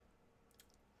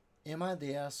Am I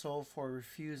the asshole for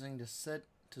refusing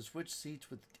to switch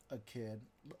seats with a kid?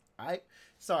 I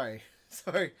sorry,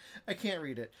 sorry, I can't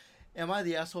read it. Am I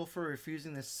the asshole for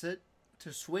refusing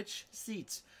to switch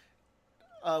seats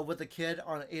with a kid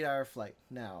on an 8-hour flight?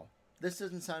 Now, this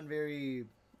doesn't sound very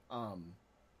um,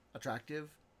 attractive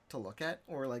to look at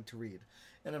or like to read,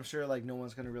 and I'm sure like no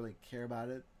one's gonna really care about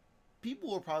it. People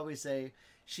will probably say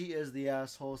she is the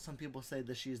asshole. Some people say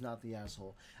that she's not the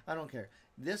asshole. I don't care.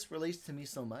 This relates to me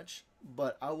so much,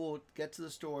 but I will get to the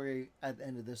story at the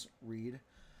end of this read,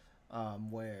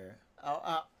 where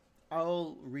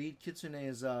I'll read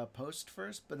Kitsune's post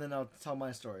first, but then I'll tell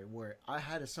my story where I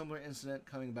had a similar incident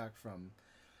coming back from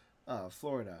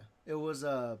Florida. It was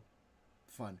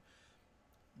fun.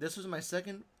 This was my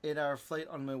second 8-hour flight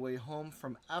on my way home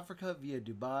from Africa via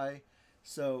Dubai.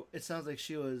 So it sounds like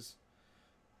she was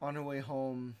on her way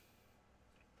home,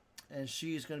 and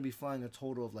she's going to be flying a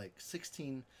total of like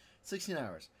 16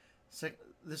 hours.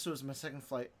 This was my second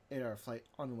flight, 8-hour flight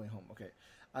on the way home. Okay,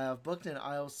 I have booked an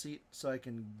aisle seat so I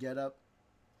can get up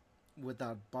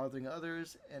without bothering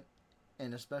others,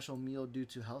 and a special meal due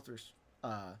to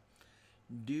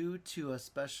a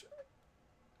special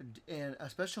and a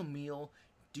special meal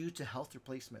due to health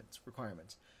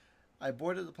requirements. I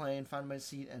boarded the plane, found my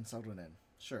seat, and settled in.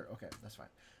 Sure, okay, that's fine.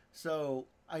 So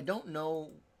I don't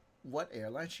know what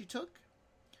airline she took,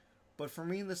 but for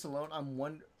me, this alone, I'm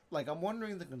wondering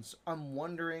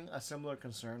a similar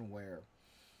concern where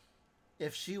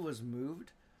if she was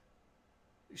moved,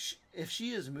 if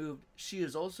she is moved, she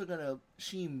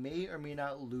may or may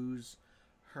not lose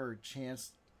her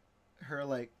chance,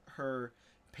 her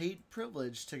paid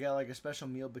privilege to get like a special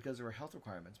meal because of her health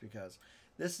requirements. Because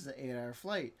this is an 8-hour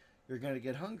flight, you're gonna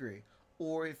get hungry,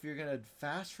 or if you're gonna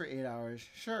fast for 8 hours,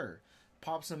 sure,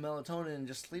 pop some melatonin and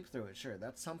just sleep through it. Sure,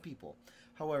 that's some people.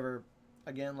 However,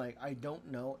 again, like I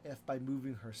don't know if by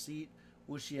moving her seat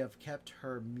would she have kept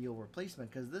her meal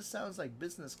replacement, because this sounds like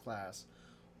business class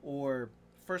or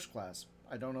first class.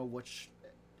 I don't know which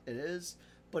it is,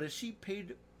 but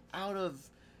out of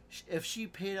if she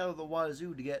paid out of the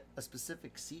wazoo to get a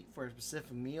specific seat for a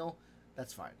specific meal,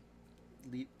 that's fine.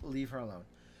 Leave her alone.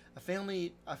 A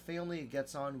family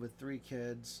gets on with 3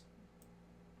 kids.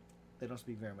 They don't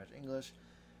speak very much English.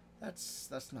 That's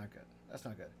not good. That's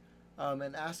not good.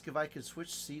 And ask if I could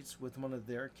switch seats with one of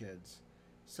their kids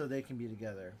so they can be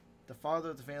together. The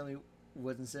father of the family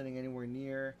wasn't sitting anywhere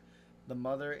near the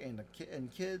mother and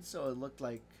kids, so it looked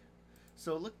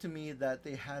to me that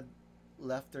they had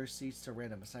left their seats to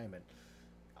random assignment.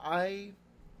 I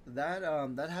that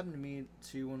happened to me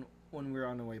too when we were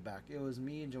on the way back. It was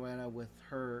me and Joanna with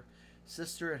her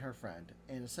sister and her friend,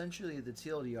 and essentially the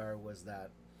TLDR was that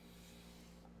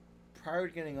prior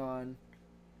to getting on,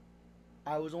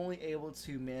 I was only able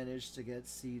to manage to get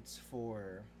seats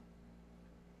for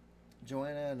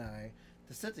Joanna and I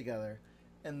to sit together,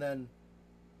 and then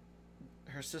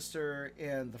her sister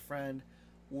and the friend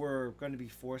were going to be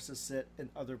forced to sit in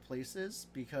other places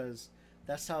because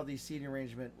that's how the seating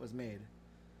arrangement was made.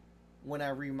 When I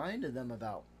reminded them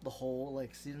about the whole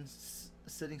like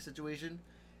sitting situation,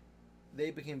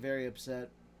 they became very upset,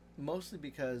 mostly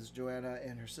because Joanna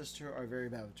and her sister are very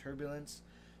bad with turbulence.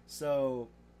 So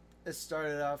it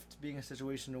started off to being a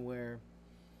situation where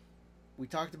we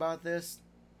talked about this,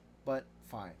 but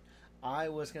fine. I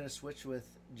was going to switch with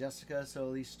Jessica, so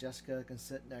at least Jessica can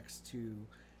sit next to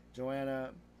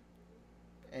Joanna,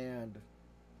 and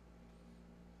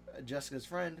Jessica's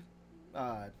friend.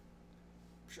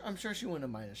 I'm sure she wouldn't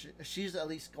have minded. She's at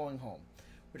least going home,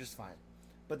 which is fine.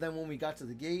 But then when we got to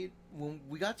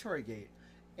our gate,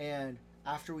 and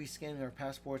after we scanned our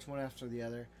passports one after the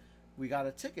other, we got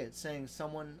a ticket saying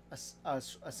someone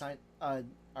assigned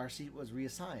our seat was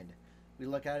reassigned. We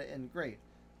look at it and great,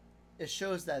 it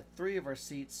shows that 3 of our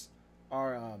seats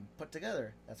are put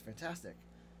together. That's fantastic.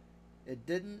 It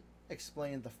didn't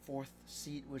explain the 4th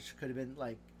seat, which could have been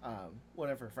like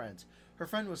one of her friends. Her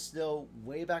friend was still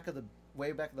way back of the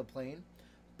plane,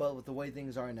 but with the way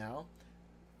things are now,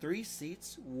 3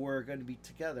 seats were going to be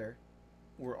together.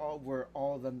 Were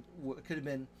all of them could have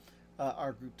been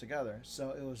our group together. So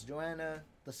it was Joanna,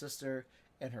 the sister,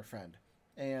 and her friend.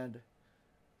 And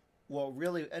what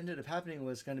really ended up happening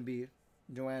was going to be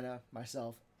Joanna,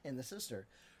 myself, and the sister.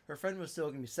 Her friend was still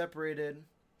going to be separated,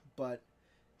 but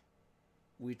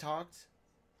we talked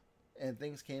and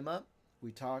things came up.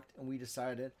 We talked and we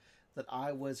decided that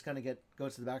I was going to go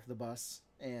to the back of the bus,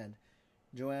 and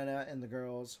Joanna and the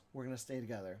girls were going to stay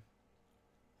together.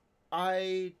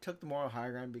 I took the moral high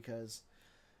ground because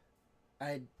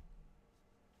I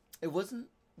it wasn't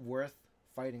worth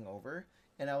fighting over,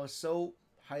 and I was so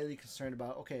highly concerned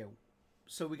about, okay,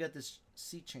 so we got this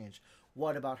seat change.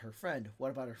 What about her friend?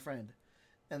 What about her friend?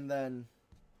 And then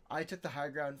I took the high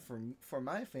ground for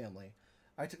my family.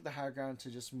 I took the high ground to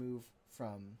just move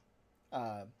from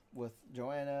with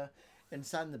Joanna and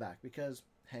sat in the back because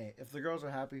hey, if the girls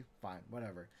are happy, fine,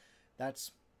 whatever.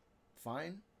 That's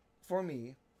fine for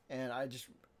me. And I just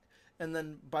and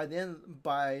then by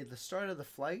the start of the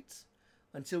flight,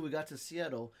 until we got to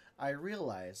Seattle, I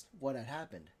realized what had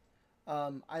happened.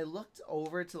 I looked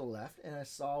over to the left and I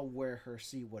saw where her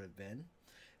seat would have been,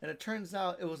 and it turns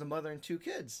out it was a mother and two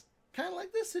kids, kind of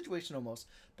like this situation almost.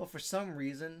 But for some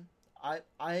reason, I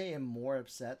am more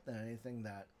upset than anything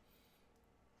that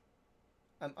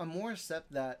I'm more upset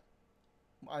that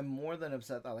I'm more than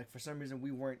upset that like for some reason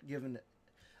we weren't given,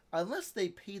 unless they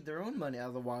paid their own money out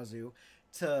of the wazoo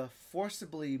to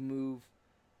forcibly move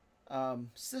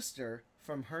sister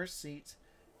from her seat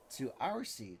to our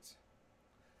seat.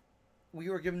 We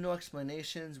were given no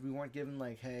explanations. We weren't given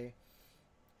like, hey,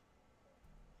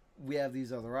 we have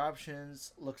these other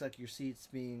options. Looks like your seat's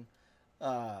being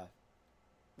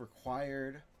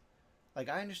required. Like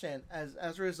I understand, as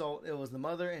a result, it was the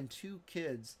mother and two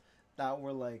kids that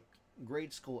were like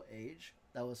grade school age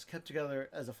that was kept together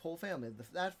as a whole family.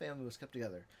 That family was kept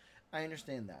together. I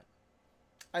understand that.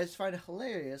 I just find it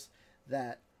hilarious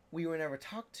that we were never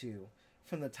talked to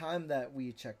from the time that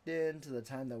we checked in to the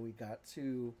time that we got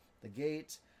to the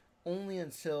gate, only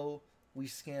until we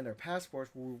scanned our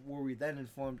passports were we then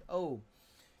informed, oh,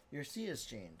 your seat has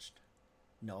changed.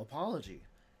 No apology.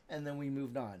 And then we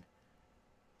moved on.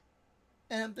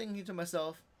 And I'm thinking to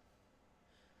myself,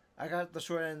 I got the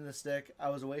short end of the stick. I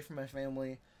was away from my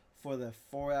family for the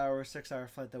 4-hour, 6-hour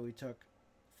flight that we took.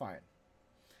 Fine.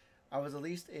 I was at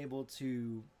least able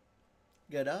to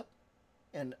get up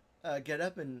and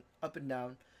up and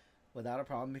down without a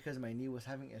problem because my knee was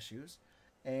having issues.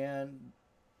 And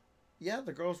yeah,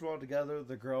 the girls were all together.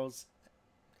 The girls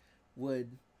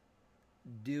would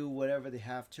do whatever they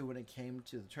have to when it came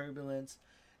to the turbulence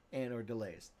and or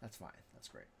delays. That's fine. That's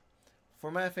great.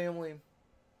 For my family,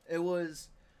 it was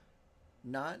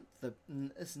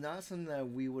it's not something that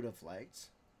we would have liked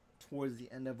towards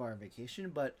the end of our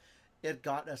vacation, but it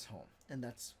got us home, and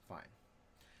that's fine.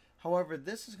 However,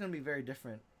 this is going to be very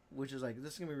different, which is like,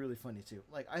 this is going to be really funny too.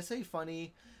 Like, I say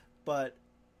funny, but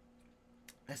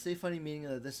I say funny meaning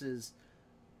that this is,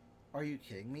 are you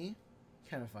kidding me?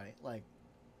 Kind of funny. Like,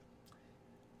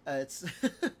 it's,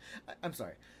 I'm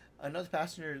sorry. Another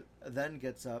passenger then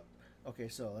gets up. Okay,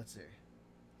 so let's see.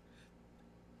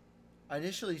 I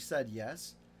initially said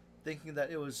yes, thinking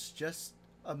that it was just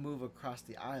a move across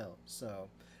the aisle. So,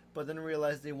 but then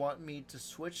realized they want me to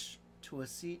switch to a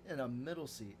seat in a middle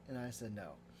seat, and I said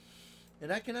no.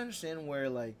 And I can understand where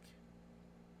like,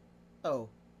 oh,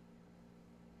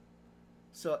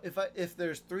 so if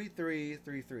there's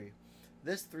 3-3-3-3,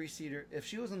 this 3-seater, if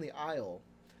she was in the aisle,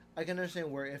 I can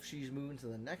understand where if she's moving to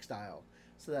the next aisle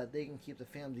so that they can keep the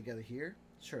family together here.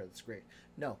 Sure, that's great.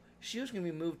 No, she was going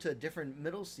to be moved to a different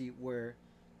middle seat where,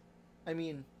 I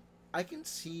mean, I can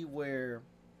see where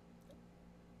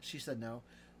she said no.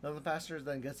 Another passenger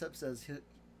then gets up, says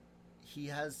he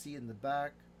has a seat in the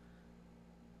back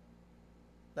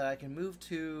that I can move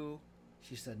to.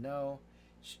 She said no.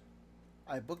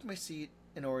 I booked my seat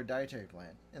in our dietary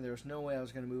plan, and there was no way I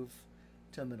was going to move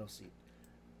to a middle seat.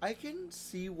 I can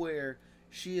see where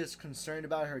she is concerned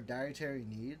about her dietary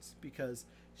needs because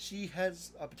she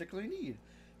has a particular need.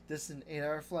 This is an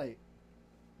 8-hour flight.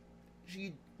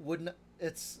 She wouldn't.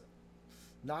 It's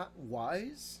not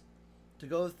wise to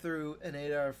go through an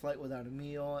 8-hour flight without a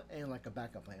meal and like a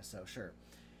backup plan. So sure,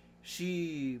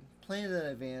 she planned in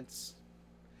advance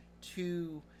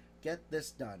to get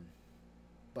this done,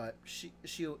 but she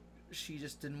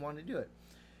just didn't want to do it.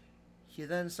 He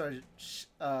then started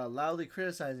loudly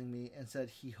criticizing me and said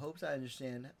he hopes I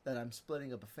understand that I'm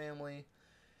splitting up a family,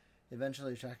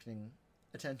 eventually attracting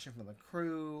attention from the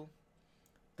crew.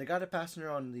 They got a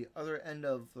passenger on the other end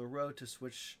of the row to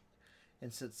switch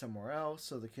and sit somewhere else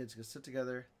so the kids could sit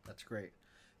together. That's great.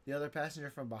 The other passenger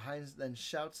from behind then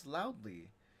shouts loudly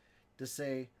to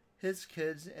say to his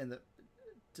kids and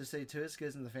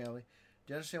the family,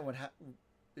 Do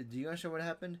you understand what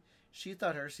happened? She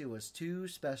thought her seat was too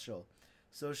special,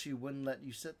 so she wouldn't let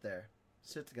you sit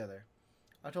together.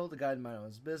 I told the guy to mind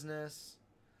his business.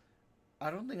 I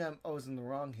don't think I was in the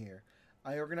wrong here.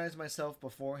 I organized myself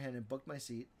beforehand and booked my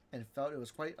seat, and felt it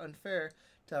was quite unfair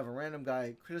to have a random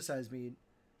guy criticize me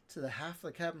to the half of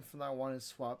the cabin for not wanting to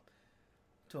swap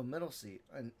to a middle seat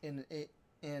in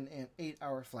an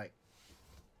 8-hour flight.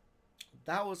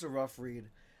 That was a rough read.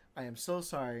 I am so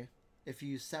sorry. If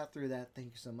you sat through that, thank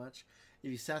you so much.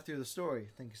 If you sat through the story,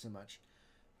 thank you so much.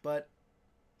 But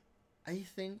I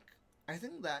think I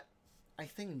think that I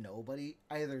think nobody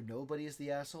is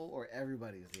the asshole or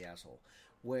everybody is the asshole.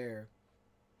 Where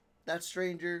that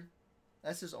stranger,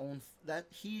 that's his own. That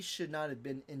he should not have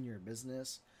been in your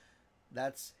business.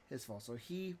 That's his fault. So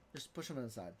he just push him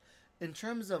aside. In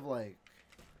terms of like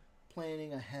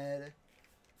planning ahead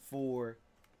for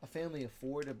a family of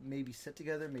four to maybe sit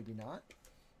together, maybe not.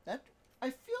 That I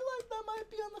feel like that might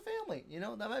be on the family. You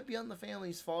know, that might be on the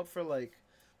family's fault for like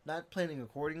not planning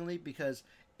accordingly because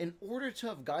in order to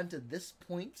have gotten to this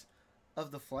point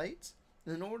of the flight,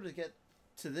 in order to get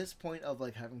to this point of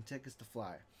like having tickets to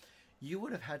fly, you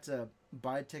would have had to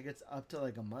buy tickets up to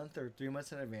like a month or 3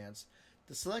 months in advance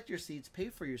to select your seats, pay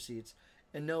for your seats,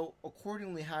 and know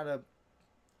accordingly how to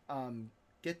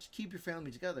keep your family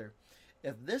together.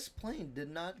 If this plane did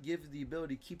not give you the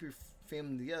ability to keep your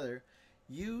family together,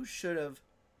 you should have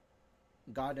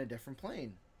gotten a different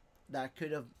plane that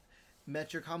could have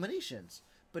met your combinations.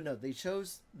 But no, they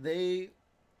chose they.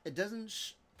 It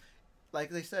doesn't like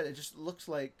they said. It just looks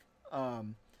like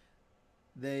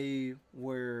they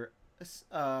were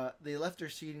they left their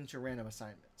seating to random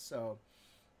assignments. So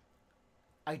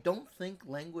I don't think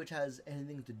language has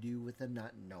anything to do with them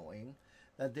not knowing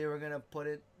that they were gonna put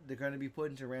it. They're gonna be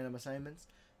put into random assignments,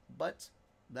 but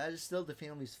that is still the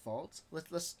family's fault.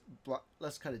 Let's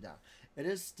cut it down. It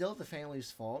is still the family's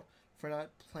fault for not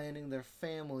planning their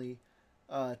family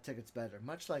tickets better.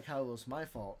 Much like how it was my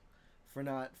fault for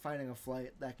not finding a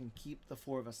flight that can keep the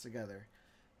four of us together,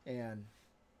 and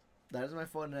that is my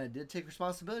fault. And I did take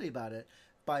responsibility about it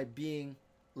by being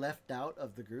left out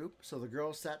of the group. So the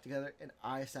girls sat together and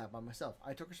I sat by myself.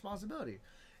 I took responsibility.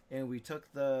 And we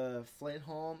took the flight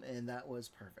home, and that was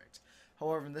perfect.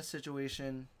 However, in this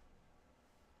situation,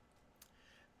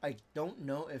 I don't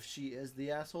know if she is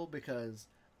the asshole because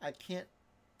I can't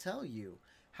tell you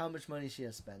how much money she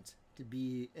has spent to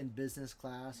be in business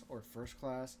class or first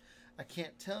class. I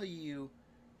can't tell you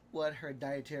what her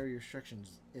dietary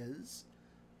restrictions is,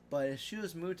 but if she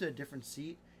was moved to a different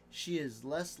seat, she is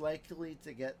less likely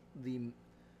to get the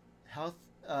health,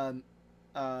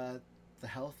 the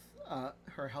health,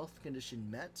 her health condition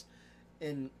met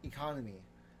in economy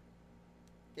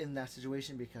in that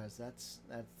situation because that's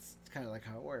kind of like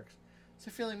how it works. So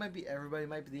I feel like maybe everybody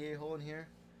might be the a-hole in here.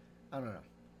 I don't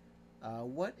know.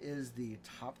 What is the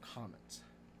top comment?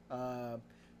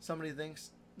 Somebody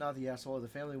thinks not the asshole. The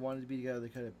family wanted to be together. They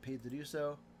could have paid to do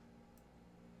so.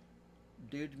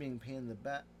 Dude being pain in the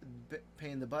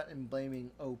butt and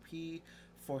blaming OP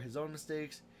for his own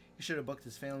mistakes. He should have booked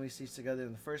his family seats together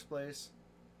in the first place.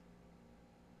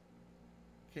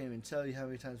 Can't even tell you how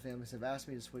many times families have asked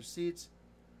me to switch seats.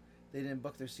 They didn't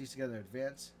book their seats together in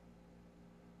advance.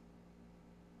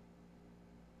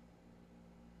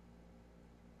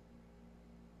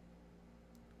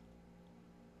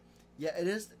 Yeah, it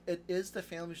is the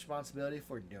family's responsibility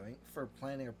for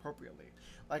planning appropriately.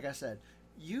 Like I said,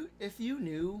 if you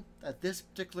knew that this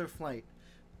particular flight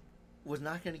was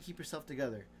not going to keep yourself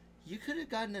together, you could have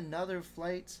gotten another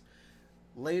flight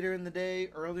later in the day,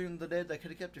 earlier in the day that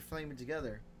could have kept your family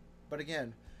together. But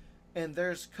again, and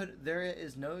there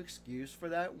is no excuse for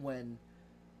that when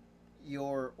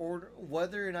your order,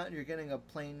 whether or not you're getting a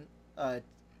plane,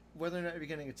 whether or not you're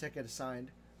getting a ticket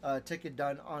assigned, ticket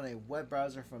done on a web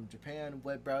browser from Japan,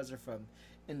 web browser from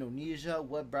Indonesia,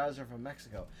 web browser from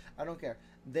Mexico. I don't care.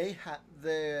 They have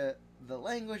the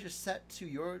language is set to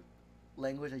your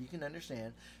language that you can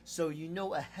understand, so you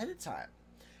know ahead of time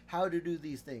how to do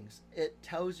these things. It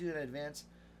tells you in advance,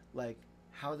 like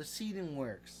how the seating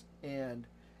works, and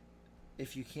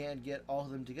if you can't get all of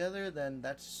them together, then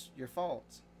that's your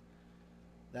fault.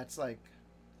 That's like,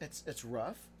 it's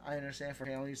rough. I understand for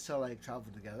families to like travel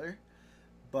together,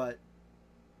 but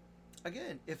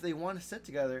again, if they want to sit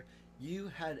together,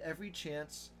 you had every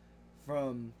chance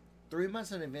from 3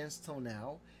 months in advance till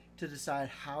now to decide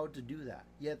how to do that.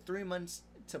 You had 3 months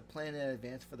to plan in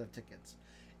advance for the tickets.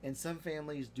 And some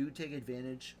families do take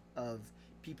advantage of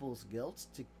people's guilt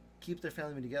to keep their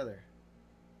family together.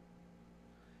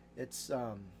 It's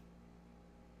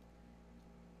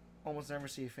almost never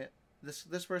see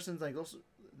this person's like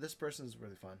this person's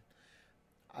really fun.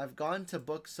 I've gone to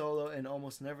book solo and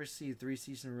almost never see 3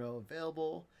 seats in a row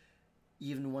available,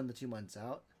 even 1 to 2 months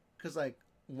out. Cause like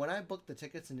when I booked the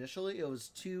tickets initially, it was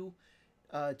two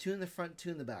in the front,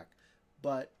 2 in the back.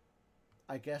 But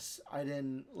I guess I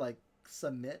didn't like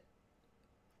submit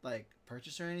like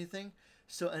purchase or anything,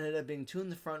 so it ended up being 2 in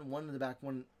the front, 1 in the back,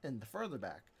 1 in the further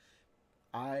back.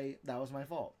 That was my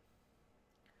fault.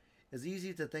 It's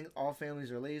easy to think all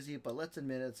families are lazy, but let's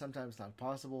admit it, sometimes not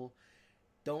possible.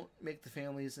 Don't make the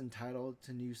families entitled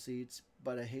to new seats,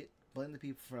 but I hate blame the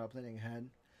people for not planning ahead.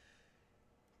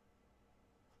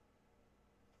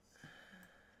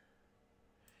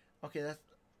 Okay, that's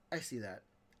I see that.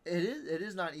 It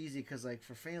is not easy because like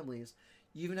for families,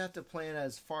 you even have to plan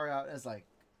as far out as like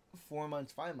 4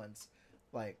 months, 5 months.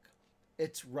 Like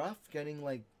it's rough getting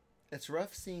like it's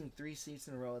rough seeing three seats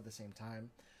in a row at the same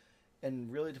time,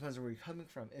 and really depends on where you're coming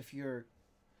from.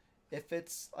 If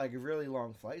it's like a really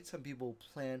long flight, some people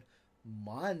plan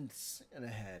months in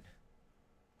ahead,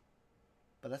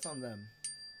 but that's on them.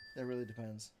 That really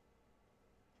depends.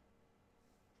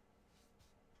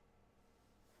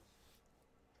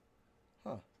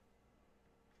 Huh?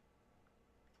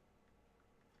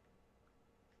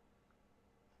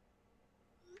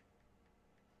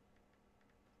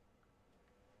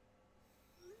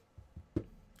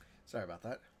 Sorry about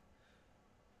that.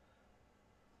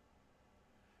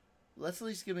 Let's at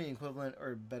least give me an equivalent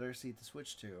or better seat to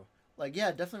switch to. Like,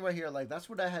 yeah, definitely right here. Like, that's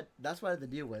what I had. That's what I had to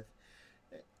deal with.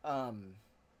 Um,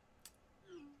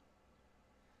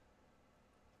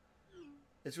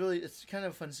 it's kind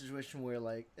of a fun situation where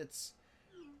like it's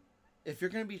if you're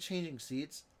gonna be changing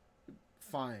seats,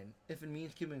 fine. If it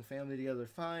means keeping family together,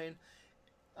 fine.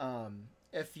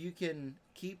 If you can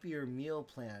keep your meal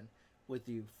plan with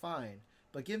you, fine.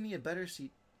 But give me a better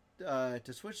seat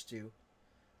to switch to.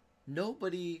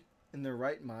 Nobody in their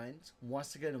right mind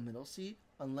wants to get a middle seat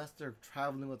unless they're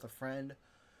traveling with a friend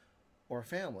or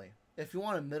family. If you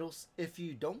want a middle, if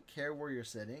you don't care where you're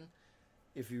sitting,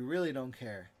 if you really don't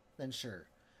care, then sure.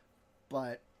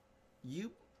 But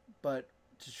you, but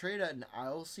to trade out an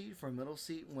aisle seat for a middle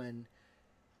seat when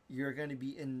you're going to be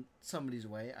in somebody's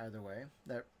way either way,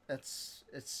 it's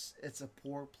a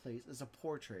poor place. It's a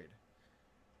poor trade.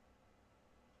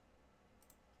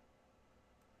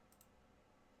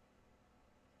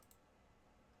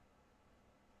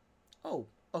 Oh,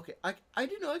 okay. I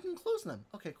didn't know I can close them.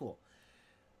 Okay, cool.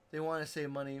 They want to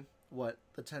save money. What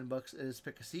the $10 is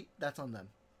pick a seat. That's on them.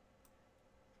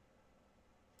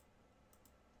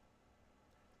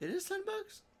 It is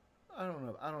 $10. I don't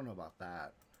know. I don't know about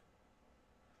that.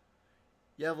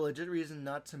 You have a legit reason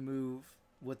not to move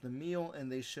with the meal,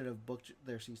 and they should have booked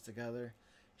their seats together.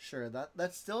 Sure,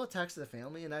 that's still a tax to the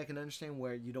family, and I can understand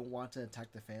where you don't want to attack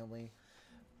the family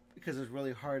because it's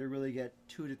really hard to really get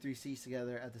 2 to 3 seats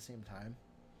together at the same time.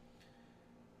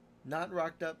 Not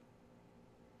rocked up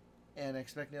and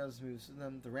expecting others to move to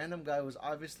them. The random guy was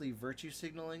obviously virtue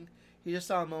signaling. He just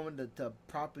saw a moment to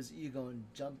prop his ego and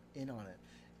jump in on it.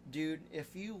 Dude,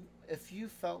 if you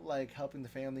felt like helping the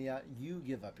family out, you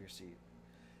give up your seat.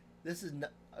 This is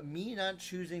not, me not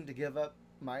choosing to give up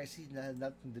my seat has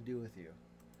nothing to do with you.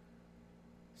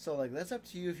 So like that's up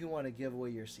to you if you want to give away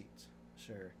your seats.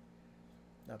 Sure.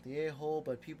 Not the a hole,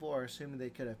 but people are assuming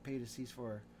they could have paid a seats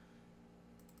for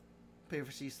pay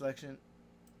for seat selection.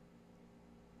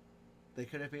 They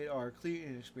could have paid our clear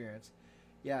experience.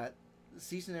 Yeah,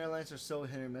 seats in airlines are so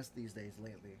hit or miss these days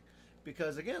lately.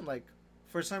 Because again, like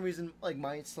for some reason like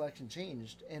my selection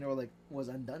changed and or like was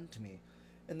undone to me.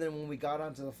 And then when we got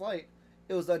onto the flight,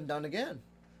 it was undone again.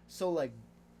 So like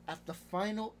at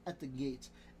the gate,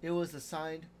 it was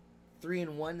assigned 3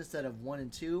 and 1 instead of 1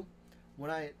 and 2.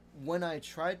 When I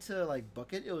tried to like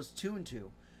book it, it was 2 and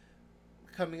 2.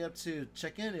 Coming up to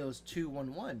check in, it was 2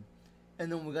 1 1,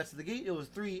 and then when we got to the gate, it was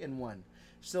 3 and 1.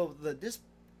 So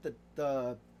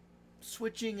the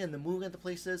switching and the moving at the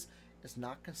places is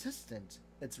not consistent.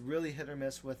 It's really hit or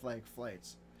miss with like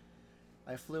flights.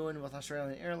 I flew in with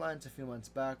Australian Airlines a few months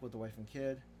back with the wife and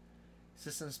kid.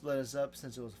 System split us up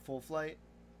since it was a full flight.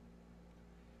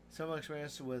 Similar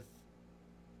experience with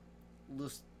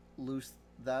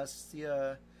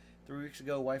Lufthansa 3 weeks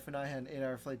ago. Wife and I had an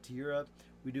 8-hour flight to Europe.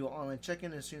 We do online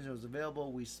check-in as soon as it was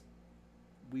available.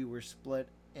 We were split,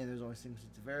 and there's only 6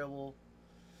 seats available.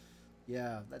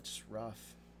 Yeah, that's just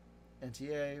rough.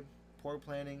 NTA, poor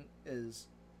planning is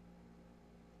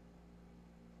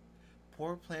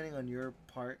poor planning on your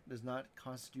part does not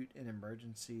constitute an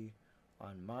emergency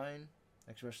on mine,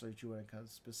 especially when it comes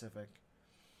to specific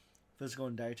physical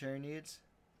and dietary needs.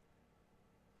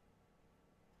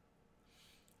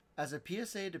 As a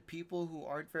PSA to people who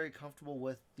aren't very comfortable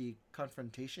with the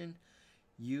confrontation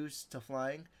used to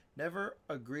flying, never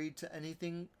agree to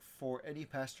anything for any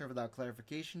passenger without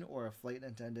clarification or a flight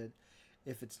attendant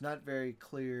if it's not very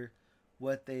clear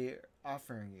what they're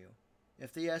offering you.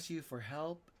 If they ask you for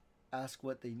help, ask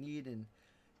what they need, and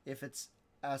if it's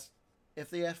ask if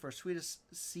they ask for a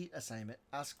seat assignment,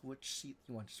 ask which seat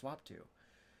you want to swap to.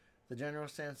 The general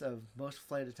stance of most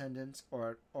flight attendants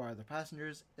or other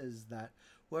passengers is that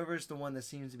whoever is the one that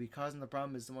seems to be causing the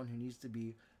problem is the one who needs to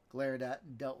be glared at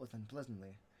and dealt with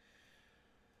unpleasantly.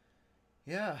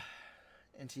 Yeah,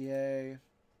 NTA,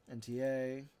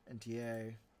 NTA,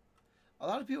 NTA. A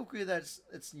lot of people agree that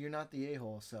it's you're not the a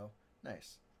hole. So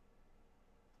nice.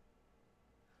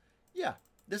 Yeah,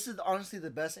 this is honestly the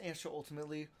best answer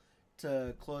ultimately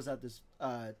to close out this,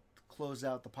 close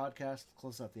out the podcast,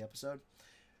 close out the episode.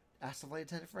 Ask the flight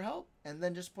attendant for help, and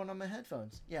then just put on my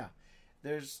headphones. Yeah,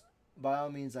 there's by all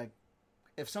means, like,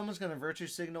 if someone's gonna virtue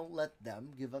signal, let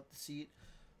them give up the seat.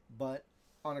 But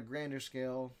on a grander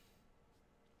scale,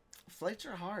 flights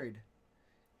are hard,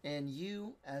 and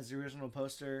you, as the original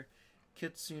poster,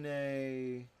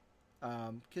 Kitsune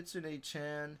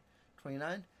Chan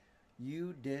 29,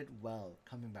 you did well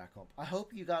coming back home. I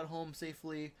hope you got home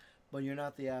safely, but you're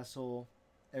not the asshole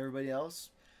everybody else.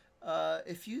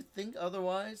 If you think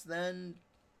otherwise, then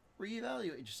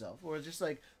reevaluate yourself, or just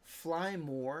like fly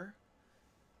more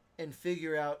and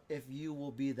figure out if you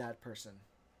will be that person.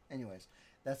 Anyways,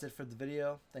 that's it for the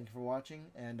video. Thank you for watching,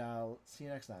 and I'll see you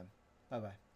next time. Bye bye.